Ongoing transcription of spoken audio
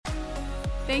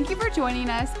Thank you for joining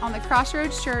us on the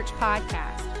Crossroads Church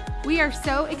podcast. We are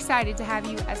so excited to have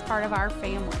you as part of our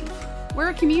family. We're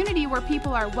a community where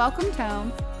people are welcomed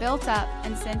home, built up,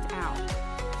 and sent out.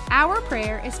 Our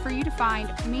prayer is for you to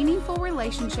find meaningful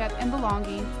relationship and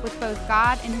belonging with both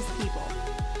God and His people.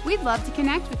 We'd love to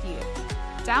connect with you.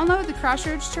 Download the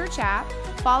Crossroads Church app,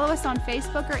 follow us on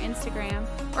Facebook or Instagram,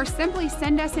 or simply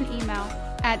send us an email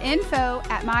at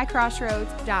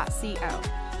info@mycrossroads.co.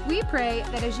 We pray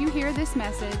that as you hear this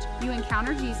message, you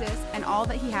encounter Jesus and all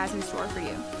that He has in store for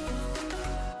you.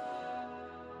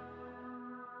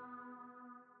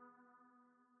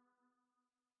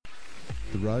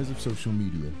 The rise of social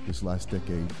media this last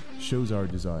decade shows our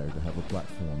desire to have a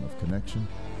platform of connection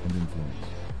and influence.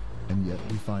 And yet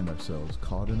we find ourselves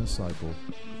caught in a cycle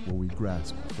where we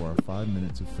grasp for our 5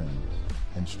 minutes of fame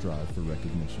and strive for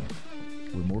recognition.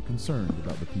 We're more concerned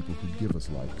about the people who give us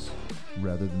likes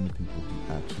rather than the people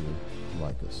who actually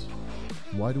like us.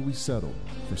 Why do we settle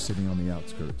for sitting on the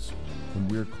outskirts when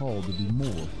we are called to be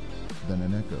more than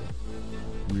an echo?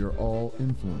 We are all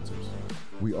influencers.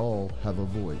 We all have a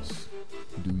voice.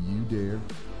 Do you dare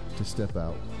to step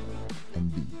out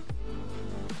and be?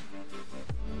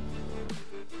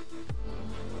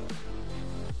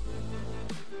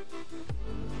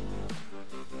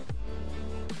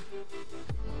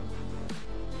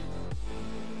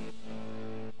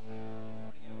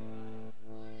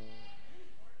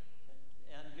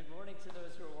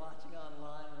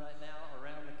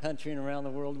 Country and around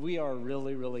the world. We are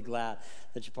really glad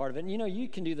that you're part of it. And you know, you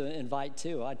can do the invite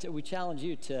too. We challenge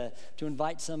you to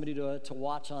invite somebody to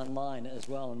watch online as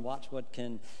well and watch what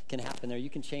can happen there.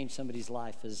 You can change somebody's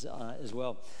life as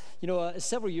well. You know,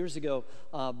 several years ago,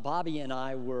 Bobby and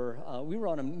I were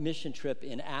on a mission trip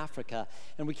in Africa,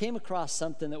 and we came across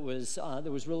something that was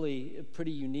really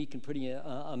pretty unique and pretty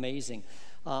amazing.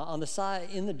 On the side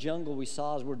in the jungle, we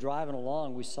saw as we're driving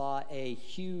along, we saw a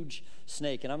huge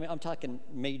snake, and I'm talking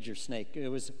major snake. It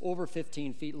was over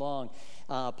 15 feet long,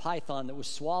 python that was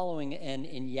swallowing an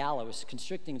inyala. It was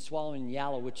constricting and swallowing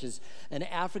inyala, which is an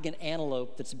African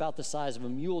antelope that's about the size of a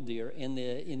mule deer in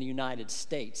the United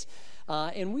States.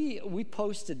 And we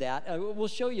posted that. We'll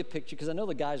show you a picture because I know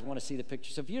the guys want to see the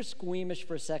picture. So if you're squeamish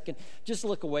for a second, just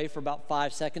look away for about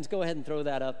 5 seconds. Go ahead and throw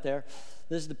that up there.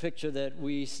 This is the picture that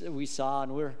we saw,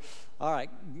 and we're all right.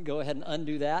 Go ahead and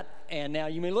undo that, and now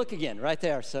you may look again right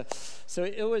there. So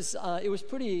it was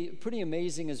pretty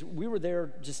amazing as we were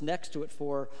there just next to it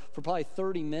for probably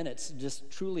 30 minutes, just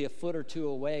truly a foot or two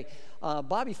away.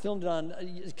 Bobby filmed it on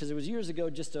because it was years ago,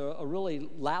 just a really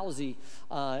lousy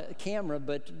camera.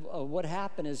 But what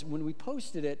happened is when we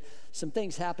posted it, some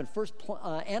things happened. First,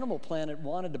 Animal Planet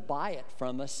wanted to buy it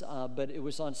from us, but it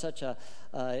was on such a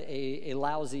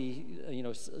lousy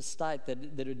site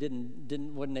that it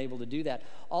wasn't able to do that.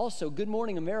 Also, Good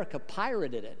Morning America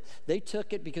pirated it. They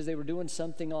took it because they were doing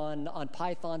something on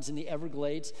pythons in the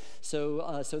Everglades.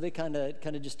 So they kind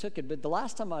of just took it. But the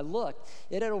last time I looked,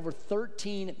 it had over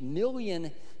 13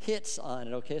 million hits on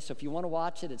it. Okay, so if you want to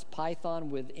watch it, it's Python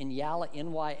with Inyala,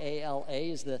 N-Y-A-L-A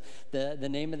is the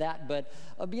name of that. But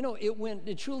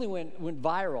it truly went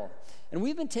viral. And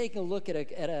we've been taking a look at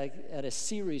a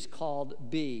series called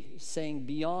Be, saying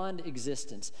beyond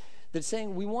existence. That's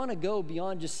saying we want to go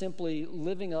beyond just simply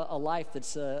living a life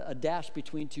that's a dash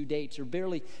between two dates, or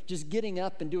barely just getting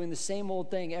up and doing the same old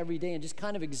thing every day and just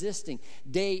kind of existing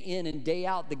day in and day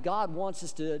out. That God wants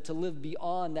us to live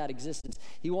beyond that existence.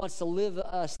 He wants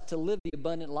us to live the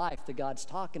abundant life that God's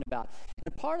talking about.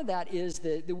 And part of that is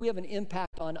that we have an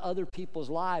impact on other people's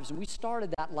lives. And we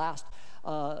started that last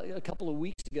a couple of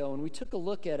weeks ago, and we took a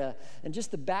look at and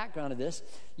just the background of this.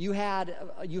 You had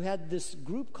this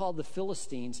group called the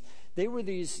Philistines. They were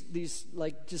these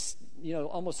like just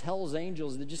almost hell's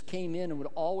angels that just came in and would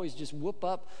always just whoop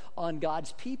up on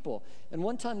God's people. And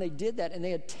one time they did that, and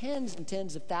they had tens and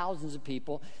tens of thousands of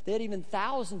people. They had even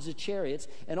thousands of chariots,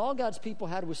 and all God's people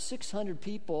had was 600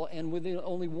 people, and with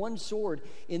only one sword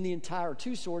in the entire,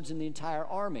 two swords in the entire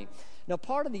army. Now,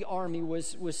 part of the army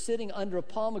was sitting under a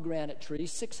pomegranate tree,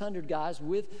 600 guys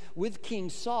with King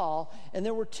Saul, and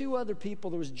there were two other people.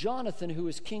 There was Jonathan, who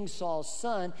was King Saul's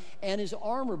son, and his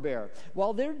armor bearer.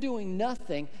 While they're doing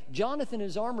nothing, Jonathan,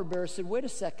 his armor bearer, said, wait a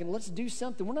second, let's do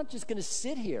something. We're not just going to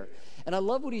sit here. And I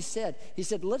love what he said. He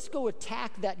said, let's go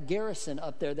attack that garrison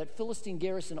up there, that Philistine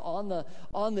garrison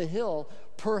on the hill.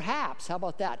 Perhaps, how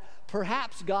about that?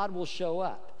 Perhaps God will show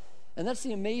up. And that's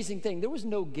the amazing thing. There was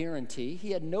no guarantee.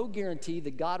 He had no guarantee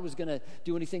that God was going to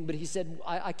do anything, but he said,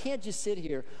 I can't just sit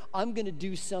here. I'm going to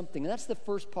do something. And that's the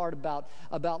first part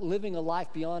about living a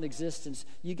life beyond existence.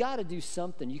 You got to do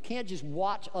something. You can't just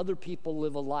watch other people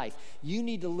live a life. You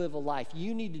need to live a life.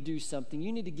 You need to do something.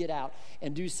 You need to get out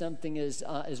and do something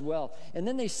as well. And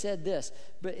then they said this,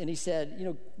 and he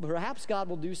said, perhaps God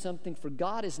will do something, for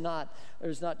God is not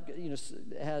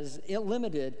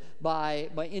limited by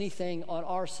anything on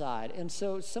our side. And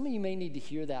so some of you may need to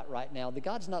hear that right now, that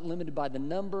God's not limited by the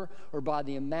number or by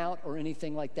the amount or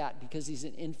anything like that, because he's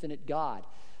an infinite God.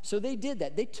 So they did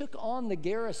that. They took on the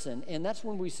garrison, and that's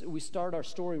when we start our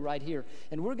story right here.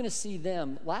 And we're going to see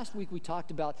them. Last week we talked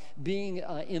about being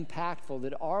impactful,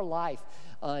 that our life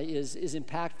is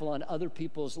impactful on other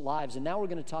people's lives. And now we're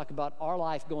going to talk about our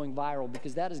life going viral,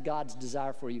 because that is God's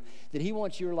desire for you, that he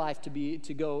wants your life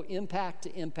to go impact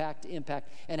to impact to impact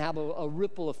and have a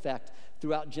ripple effect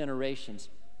throughout generations.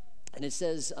 And it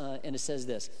says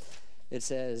this. It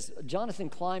says, Jonathan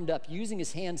climbed up using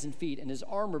his hands and feet and his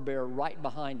armor bearer right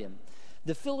behind him.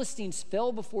 The Philistines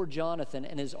fell before Jonathan,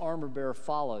 and his armor bearer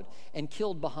followed and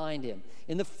killed behind him.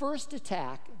 In the first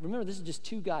attack, remember this is just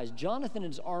two guys, Jonathan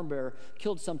and his armor bearer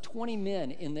killed some 20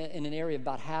 men in an area of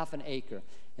about half an acre.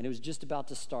 And it was just about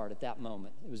to start at that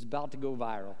moment. It was about to go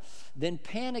viral. Then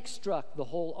panic struck the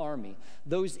whole army,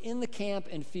 those in the camp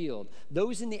and field,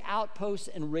 those in the outposts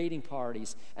and raiding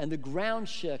parties, and the ground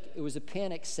shook. It was a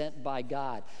panic sent by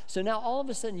God. So now all of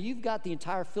a sudden you've got the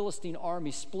entire Philistine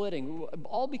army splitting,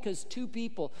 all because two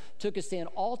people took a stand,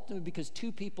 all because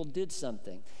two people did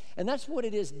something. And that's what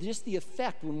it is, just the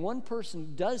effect. When one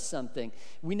person does something,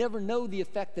 we never know the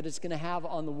effect that it's going to have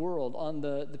on the world, on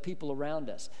the people around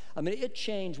us. I mean, it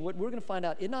changed, what we're going to find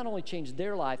out, it not only changed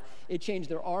their life, it changed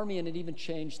their army, and it even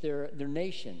changed their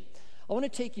nation. I want to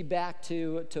take you back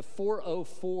to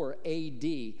 404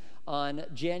 AD on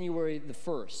January the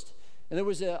 1st. And there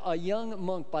was a young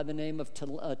monk by the name of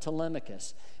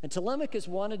Telemachus. And Telemachus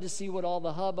wanted to see what all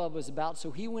the hubbub was about,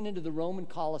 so he went into the Roman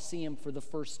Colosseum for the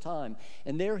first time.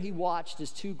 And there he watched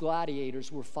as two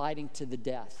gladiators were fighting to the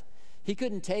death. He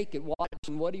couldn't take it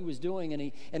watching what he was doing,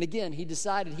 and again, he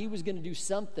decided he was going to do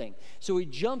something. So he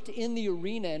jumped in the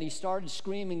arena and he started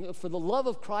screaming, "For the love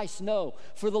of Christ, no!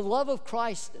 For the love of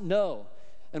Christ, no!"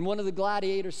 And one of the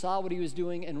gladiators saw what he was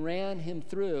doing and ran him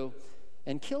through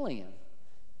and killing him.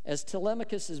 As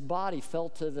Telemachus' body fell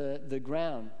to the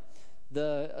ground,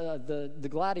 the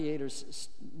gladiators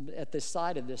at the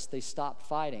side of this, they stopped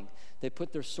fighting. They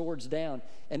put their swords down,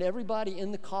 and everybody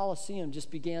in the Colosseum just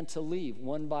began to leave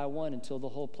one by one until the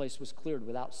whole place was cleared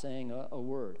without saying a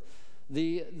word.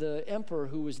 The emperor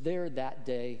who was there that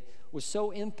day was so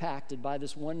impacted by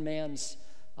this one man's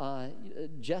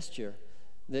gesture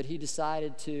that he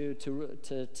decided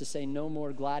to say no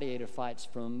more gladiator fights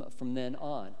from then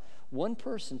on. One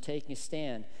person taking a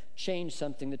stand changed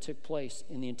something that took place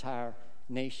in the entire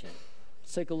nation.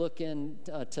 Let's take a look to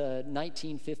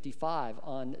 1955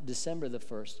 on December the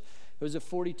 1st. There was a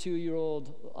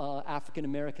 42-year-old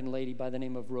African-American lady by the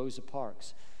name of Rosa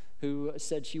Parks who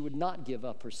said she would not give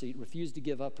up her seat, refused to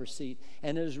give up her seat.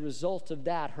 And as a result of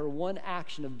that, her one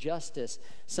action of justice,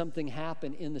 something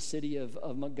happened in the city of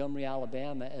Montgomery,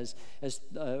 Alabama, as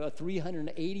a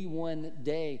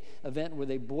 381-day event where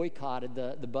they boycotted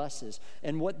the buses.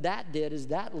 And what that did is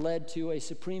that led to a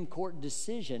Supreme Court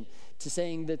decision to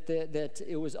saying that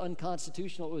it was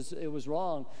unconstitutional, it was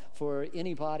wrong for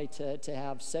anybody to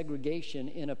have segregation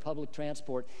in a public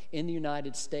transport in the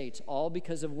United States, all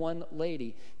because of one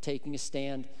lady taking a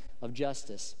stand of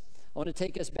justice. I want to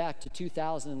take us back to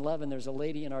 2011. There's a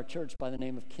lady in our church by the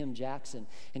name of Kim Jackson.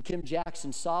 And Kim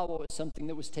Jackson saw what was something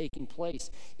that was taking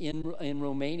place in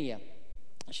Romania.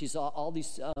 She saw all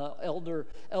these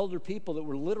elder people that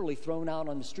were literally thrown out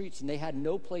on the streets, and they had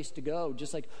no place to go,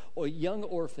 just like young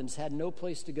orphans had no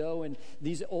place to go, and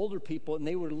these older people, and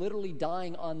they were literally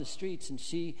dying on the streets. And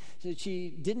she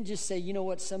didn't just say, you know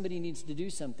what, somebody needs to do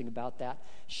something about that.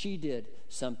 She did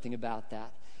something about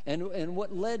that. And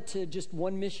what led to just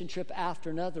one mission trip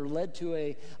after another led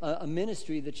to a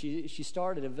ministry that she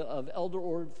started of elder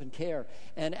orphan care.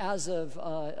 And as of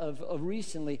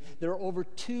recently, there are over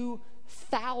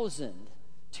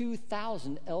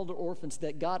 2,000 elder orphans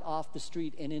that got off the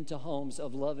street and into homes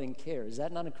of loving care. Is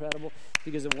that not incredible?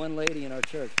 Because of one lady in our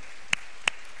church.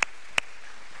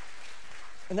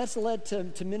 And that's led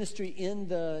to ministry in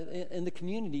the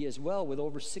community as well, with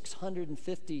over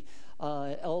 650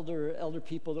 elder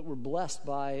people that were blessed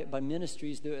by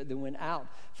ministries that went out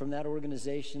from that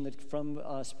organization, that from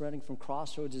spreading from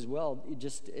Crossroads as well,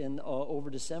 just in over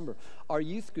December. Our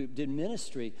youth group did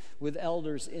ministry with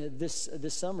elders this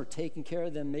summer, taking care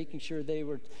of them, making sure they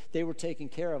were taken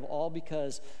care of, all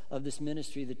because of this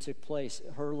ministry that took place.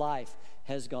 Her life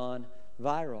has gone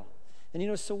viral.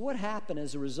 And so what happened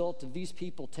as a result of these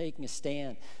people taking a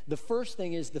stand? The first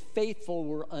thing is the faithful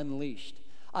were unleashed.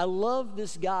 I love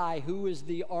this guy who is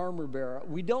the armor bearer.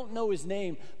 We don't know his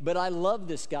name, but I love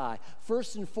this guy.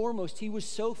 First and foremost, he was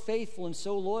so faithful and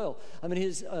so loyal. I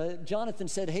mean, Jonathan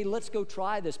said, hey, let's go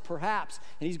try this, perhaps.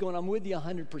 And he's going, I'm with you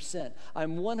 100%.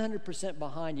 I'm 100%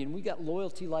 behind you. And we got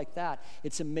loyalty like that.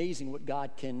 It's amazing what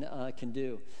God can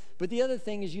do. But the other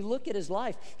thing is, you look at his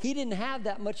life, he didn't have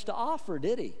that much to offer,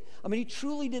 did he? I mean, he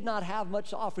truly did not have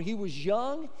much to offer. He was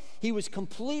young. He was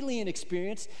completely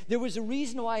inexperienced. There was a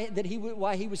reason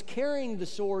why he was carrying the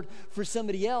sword for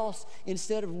somebody else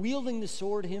instead of wielding the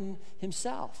sword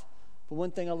himself. But one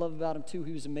thing I love about him, too,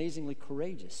 he was amazingly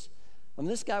courageous. I mean,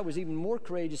 this guy was even more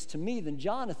courageous to me than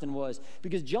Jonathan was,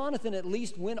 because Jonathan at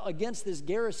least went against this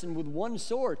garrison with one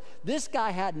sword. This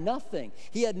guy had nothing.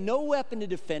 He had no weapon to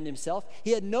defend himself.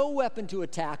 He had no weapon to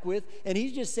attack with, and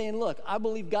he's just saying, look, I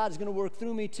believe God's going to work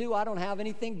through me too. I don't have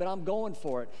anything, but I'm going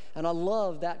for it. And I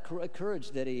love that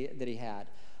courage that he had.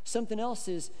 Something else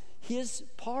is, his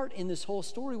part in this whole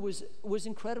story was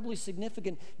incredibly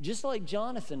significant, just like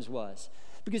Jonathan's was.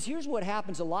 Because here's what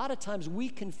happens. A lot of times we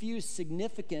confuse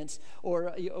significance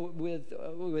with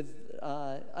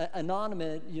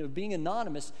anonymous, being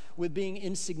anonymous with being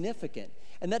insignificant.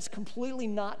 And that's completely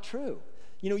not true.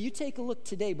 You take a look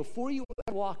today. Before you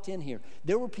walked in here,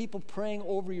 there were people praying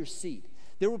over your seat.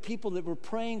 There were people that were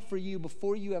praying for you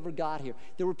before you ever got here.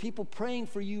 There were people praying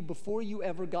for you before you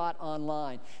ever got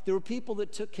online. There were people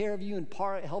that took care of you and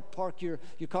helped park your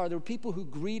car. There were people who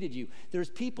greeted you. There's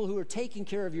people who are taking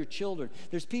care of your children.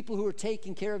 There's people who are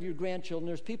taking care of your grandchildren.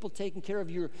 There's people taking care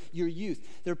of your youth.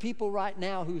 There are people right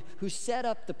now who set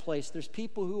up the place. There's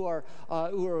people who are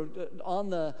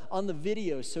on the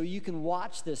video so you can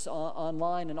watch this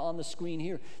online and on the screen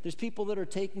here. There's people that are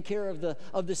taking care of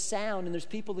the sound, and there's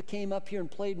people that came up here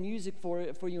and played music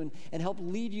for you and helped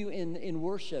lead you in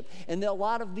worship. And a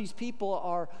lot of these people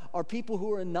are people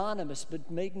who are anonymous, but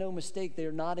make no mistake, they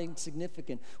are not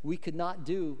insignificant. We could not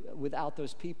do without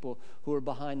those people who are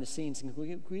behind the scenes. And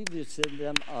we just send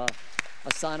them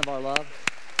a sign of our love.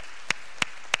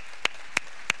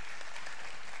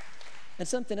 And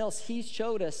something else, he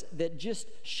showed us that just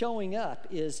showing up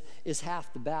is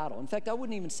half the battle. In fact, I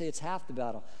wouldn't even say it's half the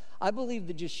battle. I believe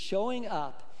that just showing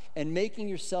up and making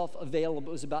yourself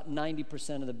available is about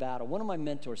 90% of the battle. One of my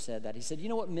mentors said that. He said, you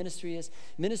know what ministry is?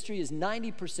 Ministry is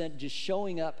 90% just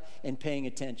showing up and paying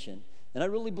attention. And I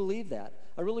really believe that.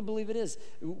 I really believe it is.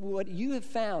 What you have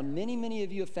found, many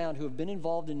of you have found who have been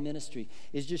involved in ministry,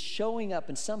 is just showing up,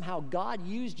 and somehow God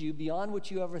used you beyond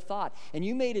what you ever thought. And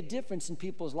you made a difference in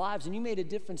people's lives, and you made a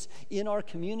difference in our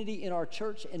community, in our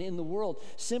church, and in the world,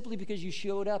 simply because you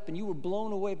showed up and you were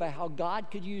blown away by how God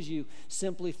could use you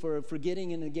simply for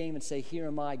getting in the game and say, here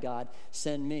am I, God,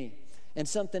 send me. And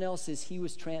something else is, he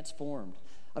was transformed.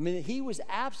 I mean, he was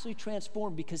absolutely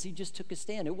transformed because he just took a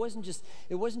stand. It wasn't just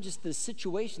the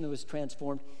situation that was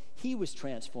transformed. He was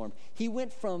transformed. He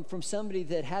went from somebody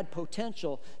that had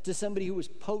potential to somebody who was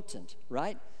potent,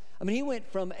 right? I mean, he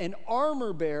went from an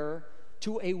armor bearer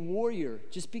to a warrior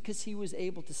just because he was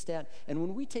able to stand. And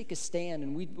when we take a stand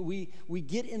and we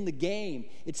get in the game,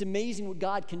 it's amazing what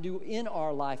God can do in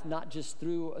our life, not just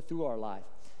through our life.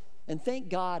 And thank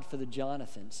God for the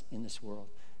Jonathans in this world.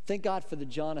 Thank God for the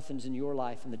Jonathans in your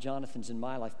life and the Jonathans in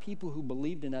my life, people who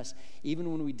believed in us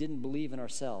even when we didn't believe in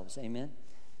ourselves. Amen?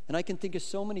 And I can think of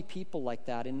so many people like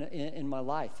that in my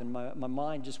life, and my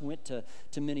mind just went to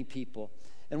many people.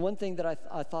 And one thing that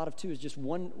I thought of too is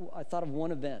I thought of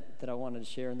one event that I wanted to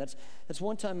share, and that's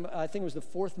one time, I think it was the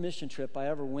 4th mission trip I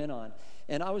ever went on.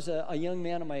 And I was a young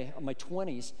man in my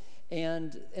 20s,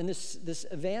 and this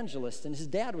evangelist, and his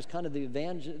dad was kind of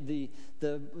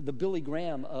the Billy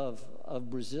Graham of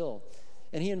Brazil.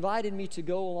 And he invited me to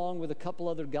go along with a couple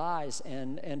other guys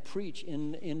and preach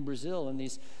in Brazil in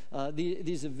these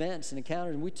events and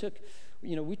encounters. And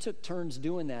we took turns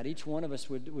doing that. Each one of us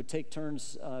would take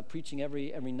turns preaching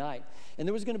every night. And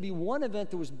there was going to be one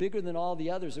event that was bigger than all the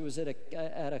others. It was at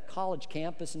a college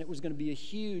campus, and it was going to be a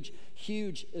huge,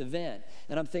 huge event.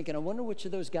 And I'm thinking, I wonder which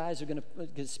of those guys are going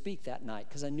to speak that night,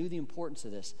 because I knew the importance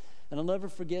of this. And I'll never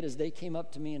forget as they came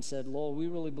up to me and said, Lowell, we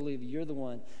really believe you're the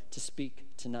one to speak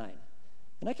tonight.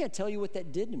 And I can't tell you what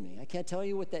that did to me. I can't tell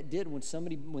you what that did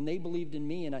when they believed in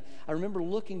me. And I remember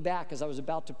looking back as I was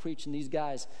about to preach, and these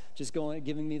guys just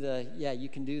giving me yeah, you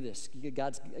can do this.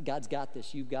 God's got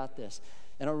this. You've got this.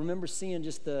 And I remember seeing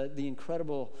just the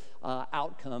incredible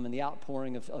outcome and the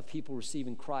outpouring of people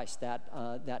receiving Christ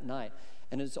that night.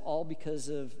 And it's all because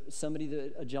of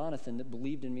a Jonathan that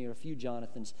believed in me, or a few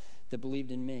Jonathans that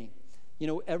believed in me. You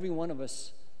know, every one of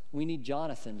us, we need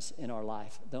Jonathans in our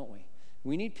life, don't we?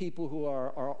 We need people who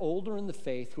are older in the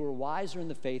faith, who are wiser in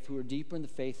the faith, who are deeper in the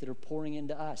faith, that are pouring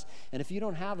into us. And if you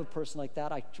don't have a person like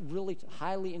that, I really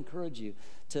highly encourage you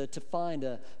to find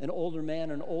an older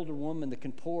man or an older woman that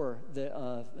can pour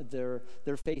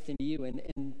their faith into you,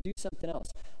 and do something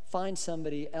else. Find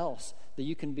somebody else that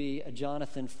you can be a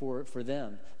Jonathan for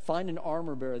them. Find an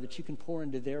armor bearer that you can pour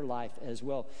into their life as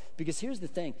well. Because here's the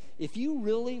thing. If you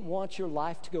really want your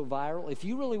life to go viral, if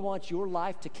you really want your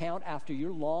life to count after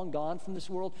you're long gone from this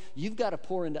world, you've got to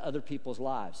pour into other people's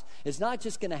lives. It's not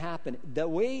just going to happen. The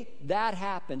way that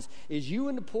happens is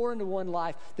you pour into one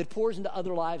life that pours into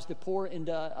other lives that pour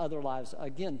into other lives.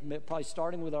 Again, probably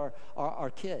starting with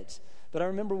our kids. But I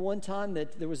remember one time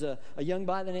that there was a young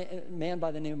man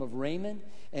by the name of Raymond,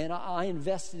 and I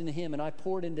invested in him, and I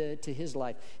poured into his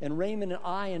life. And Raymond and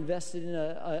I invested in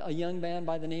a young man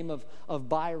by the name of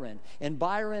Byron. And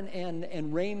Byron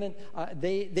and Raymond,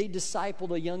 they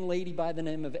discipled a young lady by the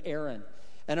name of Erin.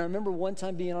 And I remember one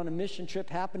time being on a mission trip,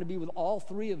 happened to be with all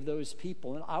three of those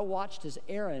people. And I watched as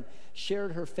Erin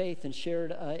shared her faith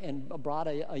and brought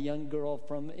a young girl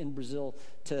in Brazil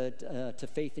to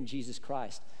faith in Jesus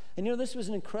Christ. And you know, this was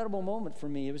an incredible moment for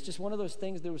me. It was just one of those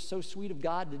things that was so sweet of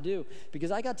God to do, because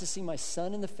I got to see my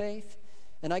son in the faith,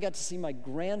 and I got to see my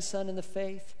grandson in the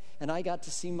faith, and I got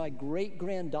to see my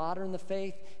great-granddaughter in the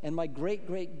faith, and my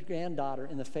great-great-granddaughter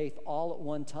in the faith all at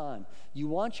one time. You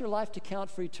want your life to count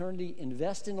for eternity,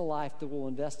 invest in a life that will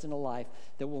invest in a life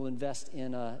that will invest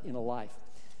in a life.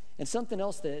 And something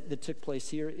else that took place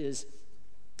here is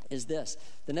this.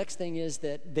 The next thing is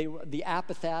that the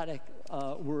apathetic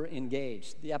were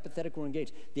engaged. The apathetic were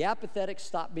engaged. The apathetic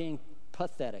stopped being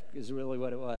pathetic is really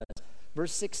what it was.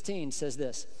 Verse 16 says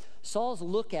this: Saul's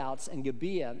lookouts in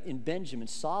Gibeah in Benjamin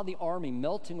saw the army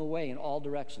melting away in all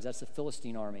directions. That's the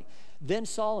Philistine army. Then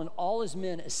Saul and all his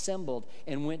men assembled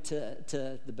and went to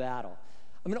the battle.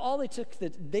 I mean, all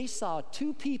they saw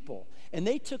two people, and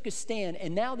they took a stand,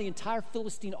 and now the entire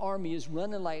Philistine army is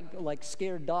running like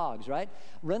scared dogs, right?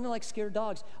 Running like scared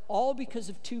dogs, all because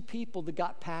of two people that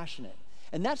got passionate.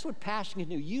 And that's what passion can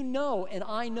do. You know, and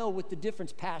I know what the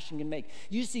difference passion can make.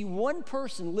 You see one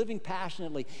person living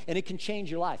passionately, and it can change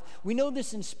your life. We know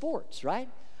this in sports, right?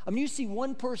 I mean, you see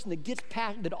one person that gets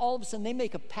passionate, that all of a sudden they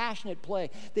make a passionate play.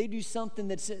 They do something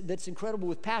that's incredible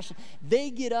with passion. They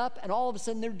get up, and all of a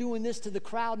sudden they're doing this to the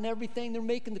crowd and everything. They're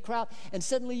making the crowd, and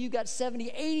suddenly you got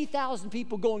 70, 80,000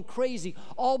 people going crazy,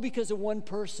 all because of one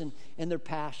person and their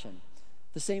passion.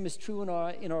 The same is true in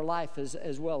our life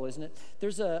as well, isn't it?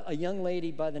 There's a young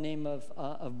lady by the name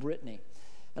of Brittany,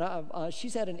 and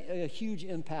she's had a huge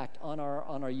impact on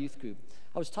our youth group.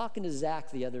 I was talking to Zach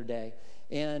the other day,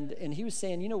 and he was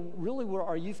saying, you know, really where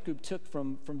our youth group took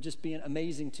from just being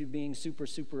amazing to being super,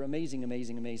 super amazing,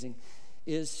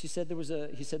 is he said there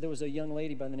was a young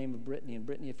lady by the name of Brittany. And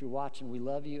Brittany, if you're watching, we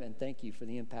love you and thank you for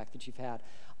the impact that you've had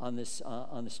on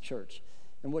this church.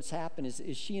 And what's happened is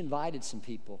she invited some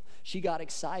people. She got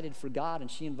excited for God,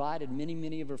 and she invited many,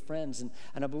 many of her friends. And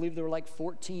I believe there were like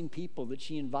 14 people that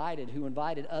she invited, who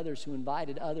invited others, who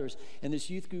invited others. And this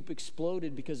youth group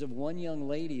exploded because of one young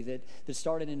lady that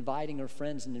started inviting her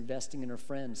friends and investing in her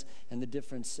friends. And the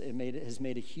difference has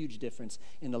made a huge difference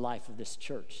in the life of this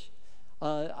church.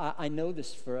 I know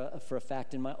this for a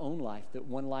fact in my own life, that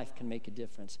one life can make a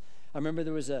difference. I remember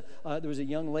there was a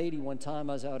young lady one time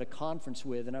I was at a conference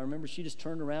with, and I remember she just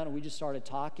turned around and we just started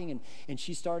talking, and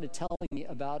she started telling me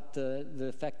about the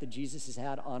effect that Jesus has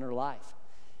had on her life.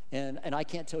 And I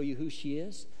can't tell you who she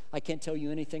is. I can't tell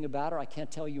you anything about her. I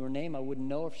can't tell you her name. I wouldn't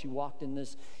know if she walked in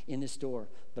this door.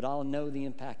 But I'll know the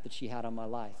impact that she had on my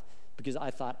life, because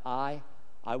I thought, I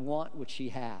want what she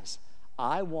has.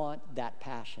 I want that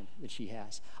passion that she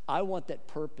has. I want that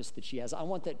purpose that she has. I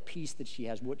want that peace that she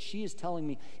has. What she is telling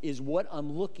me is what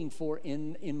I'm looking for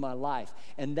in my life.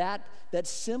 And that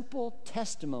simple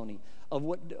testimony of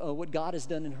what God has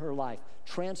done in her life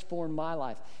transformed my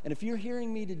life. And if you're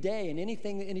hearing me today, and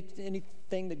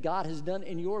anything that God has done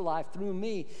in your life through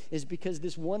me is because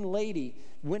this one lady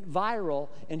went viral,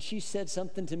 and she said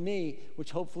something to me,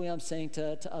 which hopefully I'm saying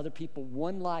to other people.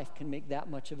 One life can make that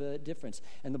much of a difference,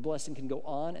 and the blessing can go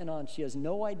on and on. She has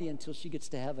no idea until she gets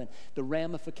to heaven the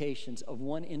ramifications of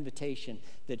one invitation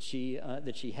that she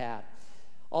had.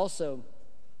 Also,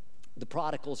 the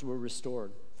prodigals were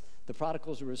restored. The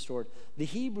prodigals were restored. The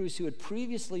Hebrews who had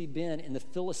previously been in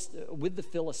with the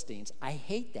Philistines, I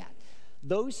hate that.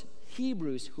 Those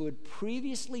Hebrews who had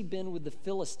previously been with the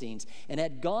Philistines and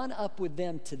had gone up with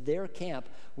them to their camp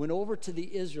went over to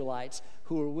the Israelites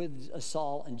who were with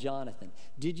Saul and Jonathan.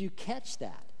 Did you catch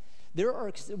that? There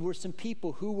were some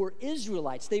people who were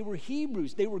Israelites. They were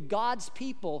Hebrews. They were God's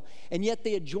people, and yet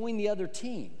they had joined the other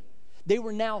team. They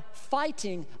were now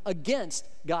fighting against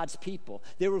God's people.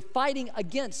 They were fighting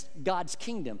against God's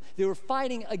kingdom. They were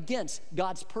fighting against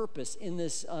God's purpose in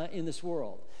this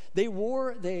world.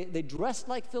 They dressed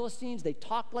like Philistines. They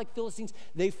talked like Philistines.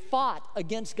 They fought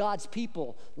against God's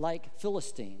people like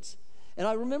Philistines. And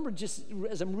I remember just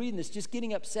as I'm reading this, just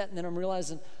getting upset, and then I'm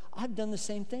realizing I've done the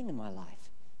same thing in my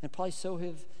life, and probably so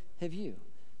have you.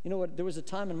 You know what? There was a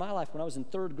time in my life when I was in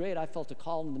third grade, I felt a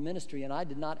call in the ministry, and I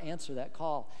did not answer that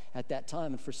call at that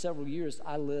time. And for several years,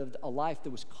 I lived a life that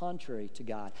was contrary to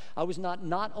God. I was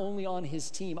not only on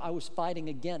his team, I was fighting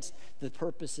against the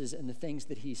purposes and the things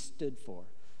that he stood for.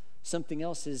 Something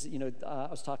else is, I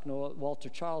was talking to Walter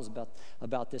Charles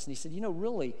about this, and he said,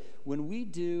 really, when we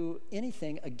do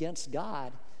anything against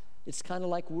God, it's kind of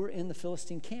like we're in the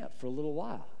Philistine camp for a little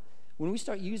while. When we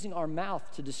start using our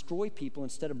mouth to destroy people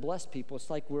instead of bless people, it's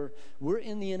like we're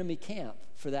in the enemy camp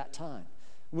for that time.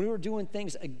 When we're doing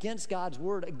things against God's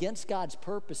word, against God's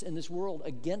purpose in this world,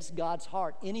 against God's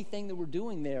heart, anything that we're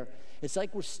doing there, it's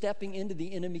like we're stepping into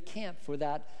the enemy camp for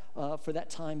that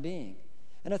time being.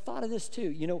 And I thought of this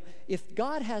too. If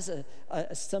God has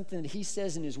something that he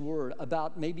says in his word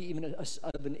about maybe even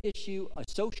an issue, a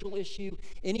social issue,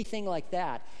 anything like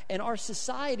that, and our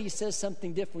society says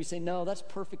something different, we say, no, that's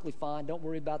perfectly fine. Don't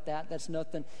worry about that. That's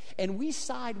nothing. And we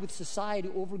side with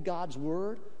society over God's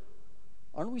word.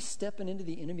 Aren't we stepping into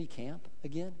the enemy camp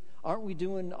again? Aren't we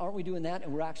doing that?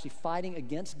 And we're actually fighting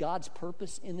against God's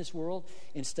purpose in this world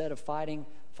instead of fighting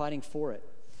for it.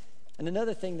 And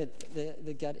another thing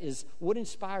that God is what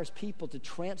inspires people to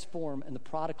transform and the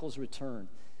prodigal's return.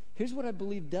 Here's what I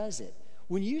believe does it.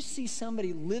 When you see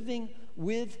somebody living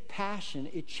with passion,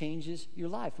 it changes your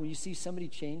life. When you see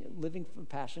somebody living for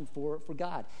passion for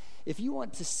God. If you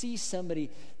want to see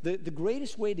somebody, the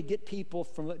greatest way to get people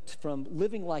from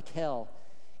living like hell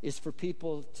is for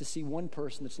people to see one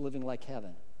person that's living like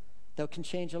heaven. That can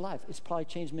change your life. It's probably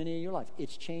changed many of your life.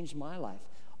 It's changed my life.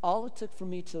 All it took for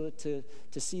me to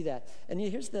see that. And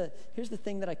here's the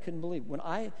thing that I couldn't believe. When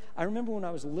I remember when I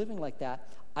was living like that,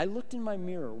 I looked in my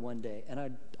mirror one day, and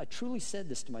I truly said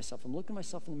this to myself. I'm looking at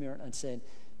myself in the mirror and saying,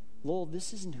 Lowell,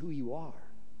 this isn't who you are.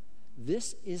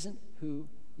 This isn't who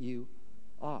you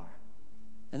are.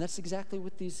 And that's exactly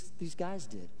what these guys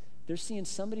did. They're seeing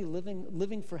somebody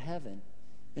living for heaven.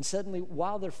 And suddenly,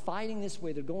 while they're fighting this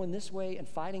way, they're going this way and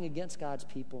fighting against God's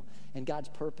people and God's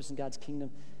purpose and God's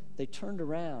kingdom, they turned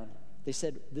around. They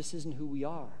said, this isn't who we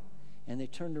are. And they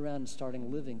turned around and started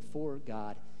living for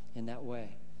God in that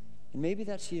way. And maybe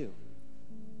that's you.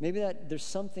 Maybe there's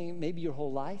something, maybe your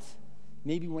whole life,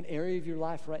 maybe one area of your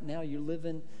life right now, you're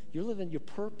living your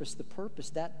purpose, the purpose,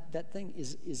 that thing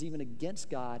is even against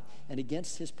God and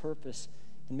against his purpose.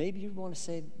 And maybe you want to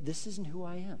say, this isn't who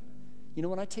I am.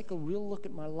 When I take a real look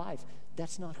at my life,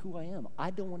 that's not who I am.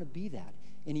 I don't want to be that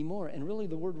anymore. And really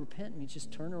the word repent means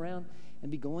just turn around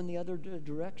and be going the other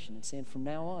direction and saying, from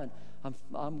now on,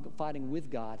 I'm fighting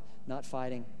with God, not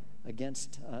fighting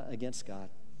against God.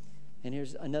 And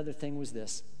here's another thing was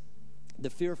this. The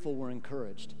fearful were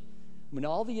encouraged. When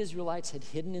all the Israelites had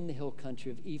hidden in the hill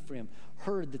country of Ephraim,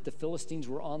 heard that the Philistines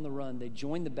were on the run, they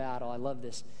joined the battle, I love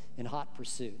this, in hot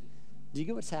pursuit. Do you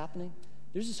get what's happening?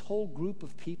 There's this whole group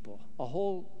of people, a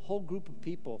whole group of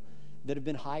people that have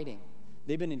been hiding.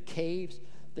 They've been in caves.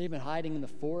 They've been hiding in the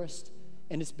forest.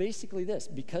 And it's basically this.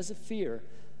 Because of fear,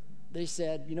 they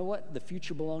said, you know what? The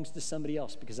future belongs to somebody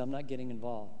else because I'm not getting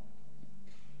involved.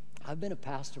 I've been a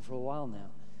pastor for a while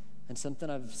now. And something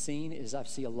I've seen is I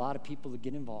see a lot of people that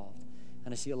get involved.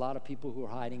 And I see a lot of people who are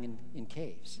hiding in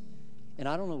caves. And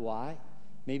I don't know why.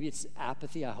 Maybe it's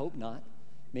apathy. I hope not.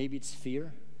 Maybe it's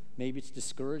fear. Maybe it's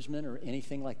discouragement or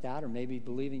anything like that, or maybe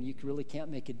believing you really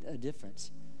can't make a difference.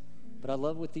 But I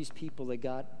love what these people, they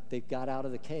got out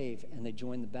of the cave and they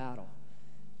joined the battle.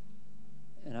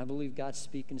 And I believe God's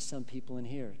speaking to some people in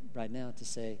here right now to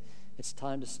say, it's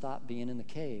time to stop being in the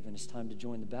cave and it's time to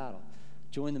join the battle.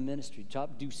 Join the ministry.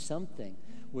 Do something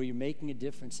where you're making a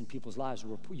difference in people's lives,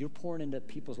 where you're pouring into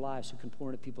people's lives who can pour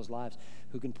into people's lives,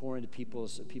 who can pour into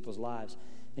people's lives.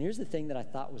 And here's the thing that I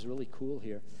thought was really cool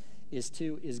here.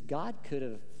 Is God could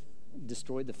have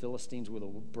destroyed the Philistines with a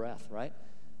breath, right?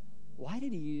 Why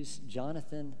did he use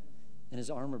Jonathan and his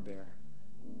armor bearer?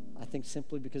 I think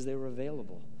simply because they were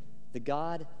available. The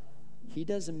God He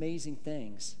does amazing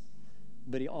things,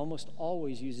 but he almost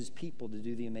always uses people to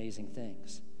do the amazing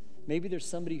things. Maybe there's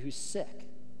somebody who's sick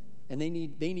and they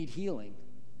need healing,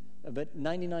 but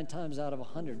 99 times out of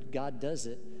 100, God does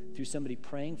it through somebody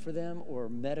praying for them or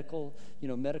medical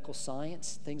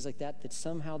science, things like that, that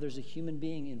somehow there's a human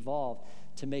being involved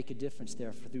to make a difference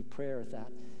there through prayer with that.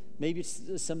 Maybe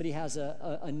somebody has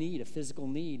a need, a physical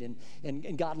need,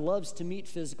 and God loves to meet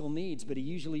physical needs, but he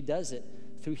usually does it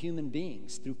through human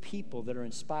beings, through people that are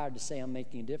inspired to say, I'm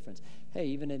making a difference. Hey,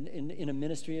 even in a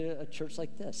ministry, a church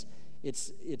like this,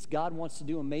 it's God wants to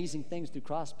do amazing things through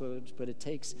Crossroads, but it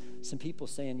takes some people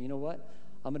saying, you know what,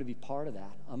 I'm going to be part of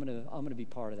that. I'm going to be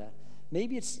part of that.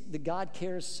 Maybe it's that God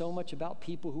cares so much about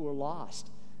people who are lost,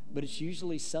 but it's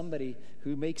usually somebody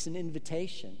who makes an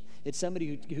invitation. It's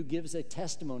somebody who gives a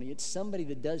testimony. It's somebody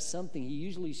that does something. He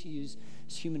usually uses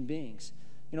human beings.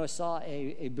 You know, I saw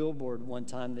a billboard one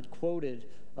time that quoted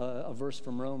a verse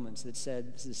from Romans that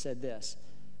said this,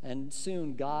 and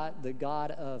soon the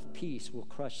God of peace will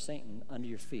crush Satan under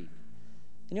your feet.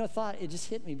 And you know, it just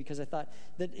hit me because I thought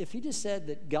that if he just said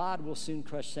that God will soon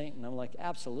crush Satan, I'm like,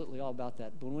 absolutely all about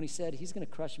that. But when he said he's going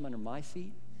to crush him under my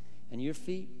feet and your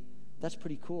feet, that's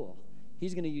pretty cool.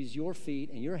 He's going to use your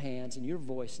feet and your hands and your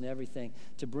voice and everything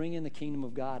to bring in the kingdom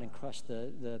of God and crush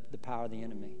the power of the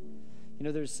enemy. You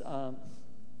know, there's, I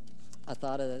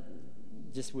thought of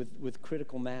just with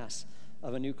critical mass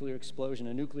of a nuclear explosion,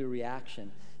 a nuclear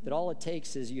reaction, that all it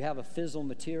takes is you have a fissile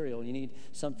material. You need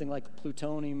something like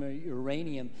plutonium or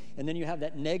uranium, and then you have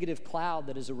that negative cloud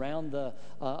that is around the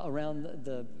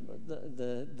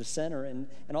center, and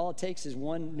all it takes is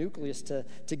one nucleus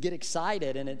to get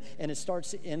excited, and it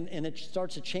starts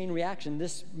a chain reaction.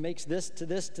 This makes this to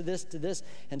this to this to this,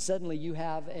 and suddenly you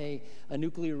have a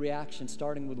nuclear reaction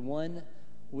starting with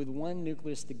one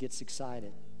nucleus that gets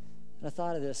excited. And I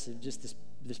thought of this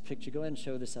picture. Go ahead and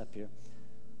show this up here.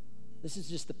 This is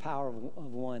just the power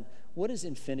of one. What does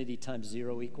infinity times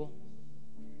 0 equal?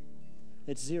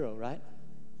 It's 0, right?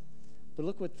 But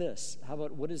look what this. How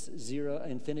about what does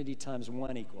infinity times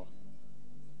 1 equal?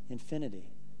 Infinity.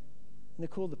 Isn't it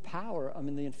cool? The power,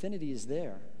 the infinity is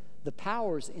there. The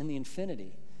power's in the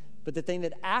infinity. But the thing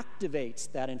that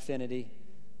activates that infinity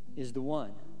is the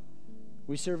one.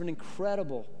 We serve an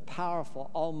incredible,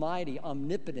 powerful, almighty,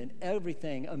 omnipotent,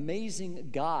 everything, amazing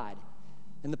God.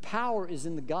 And the power is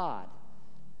in the God.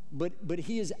 But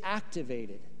he is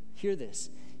activated. Hear this.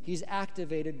 He's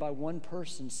activated by one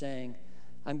person saying,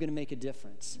 I'm going to make a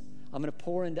difference. I'm going to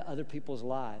pour into other people's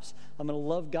lives. I'm going to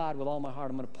love God with all my heart.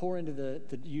 I'm going to pour into the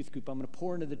youth group. I'm going to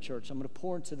pour into the church. I'm going to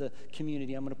pour into the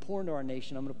community. I'm going to pour into our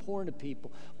nation. I'm going to pour into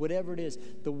people. Whatever it is,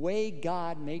 the way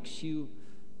God makes you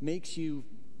make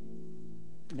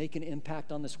an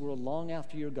impact on this world long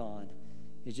after you're gone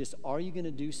is just, are you going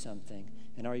to do something,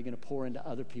 and are you going to pour into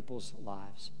other people's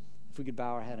lives? If we could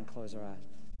bow our head and close our eyes.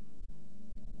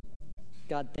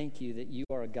 God, thank you that you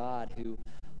are a God who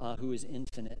is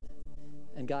infinite.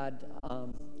 And God,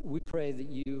 we pray that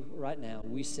you, right now,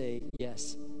 we say,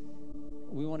 yes,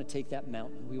 we want to take that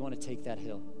mountain. We want to take that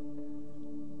hill.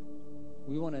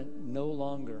 We want to no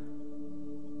longer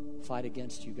fight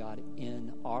against you, God,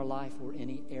 in our life or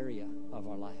any area of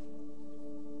our life.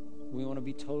 We want to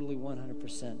be totally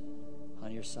 100%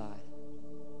 on your side.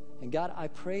 And God, I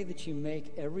pray that you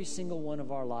make every single one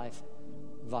of our life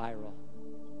viral.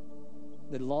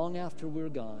 That long after we're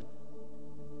gone,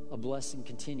 a blessing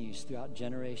continues throughout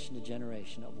generation to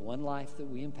generation of one life that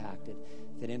we impacted,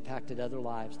 that impacted other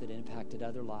lives, that impacted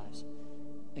other lives.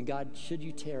 And God, should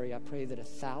you tarry, I pray that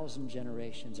 1,000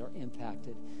 generations are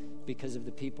impacted because of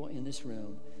the people in this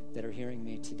room that are hearing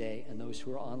me today and those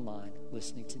who are online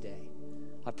listening today.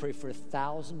 I pray for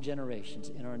 1,000 generations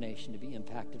in our nation to be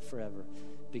impacted forever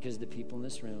because of the people in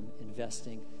this room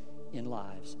investing in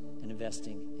lives and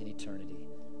investing in eternity.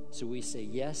 So we say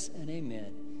yes and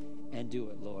amen, and do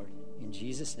it, Lord, in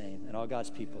Jesus' name. And all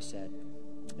God's people said,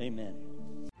 amen.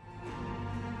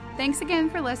 Thanks again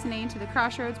for listening to the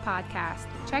Crossroads Podcast.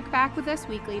 Check back with us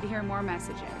weekly to hear more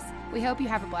messages. We hope you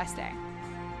have a blessed day.